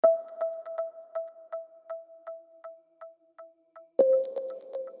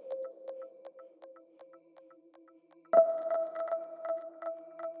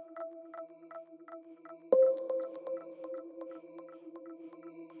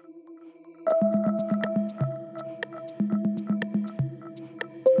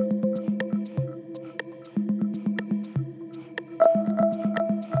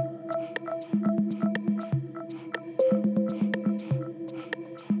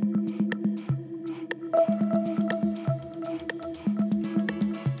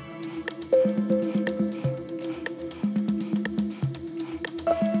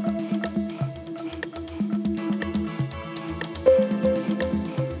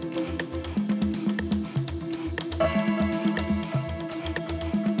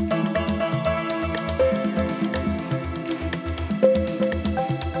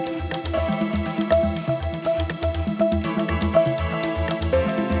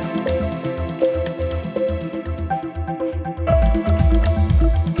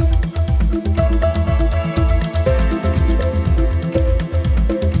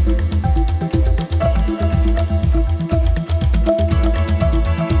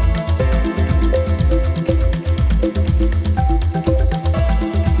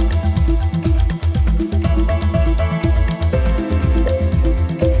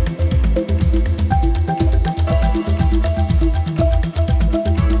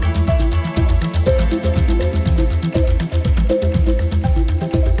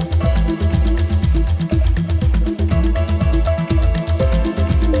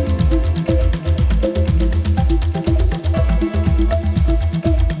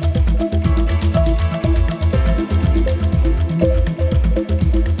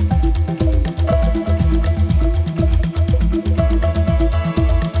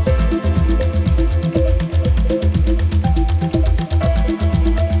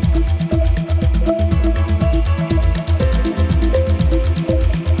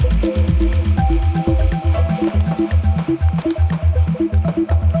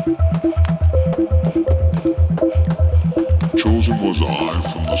was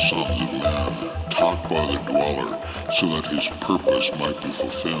I from the sons of men, taught by the dweller, so that his purpose might be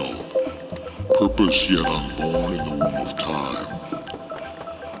fulfilled. Purpose yet unborn in the womb of time.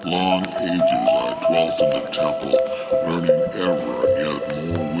 Long ages I dwelt in the temple, learning ever and yet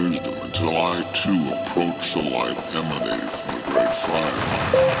more wisdom, until I too approached the light emanating from the great fire.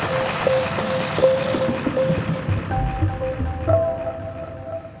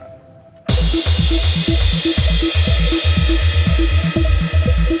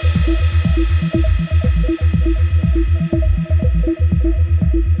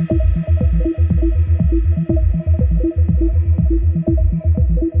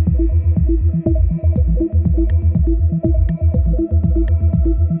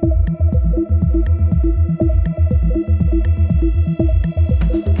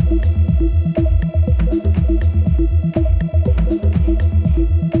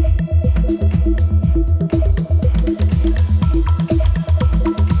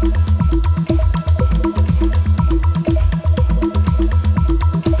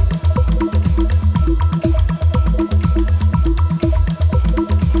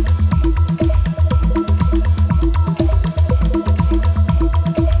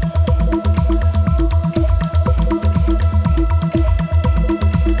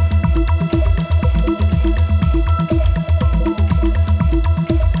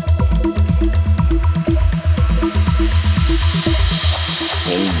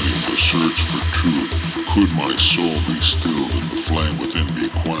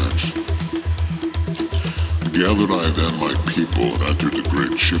 Gathered I then my people and entered the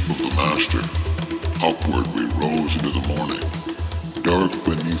great ship of the Master. Upward we rose into the morning. Dark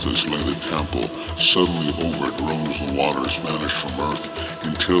beneath us lay the temple. Suddenly over it rose the waters vanished from earth,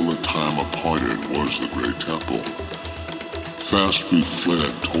 until the time appointed was the great temple. Fast we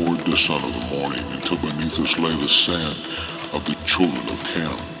fled toward the sun of the morning, until beneath us lay the sand of the children of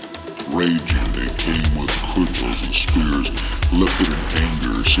Cam. Raging they came with cudgels and spears, lifted in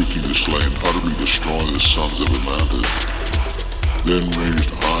anger, seeking to slay and utterly destroy the sons of Atlantis. Then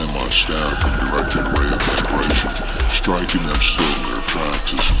raised I my staff and directed ray of vibration, striking them still in their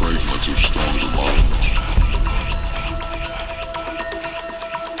tracks as fragments of stones and monuments.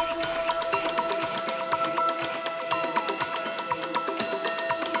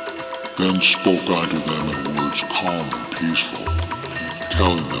 Then spoke I to them in words calm and peaceful,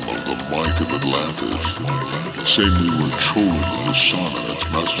 telling them of the might of Atlantis, saying we were children of the sun and its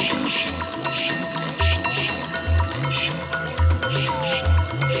messengers.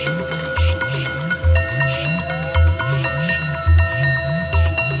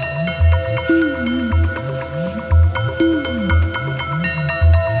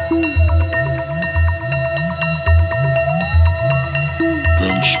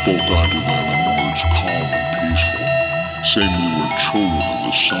 Then spoke I to them in words calm and peaceful, saying we were children of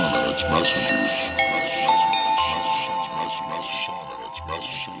the sun and its messengers. Sun and its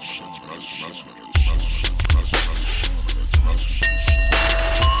messengers.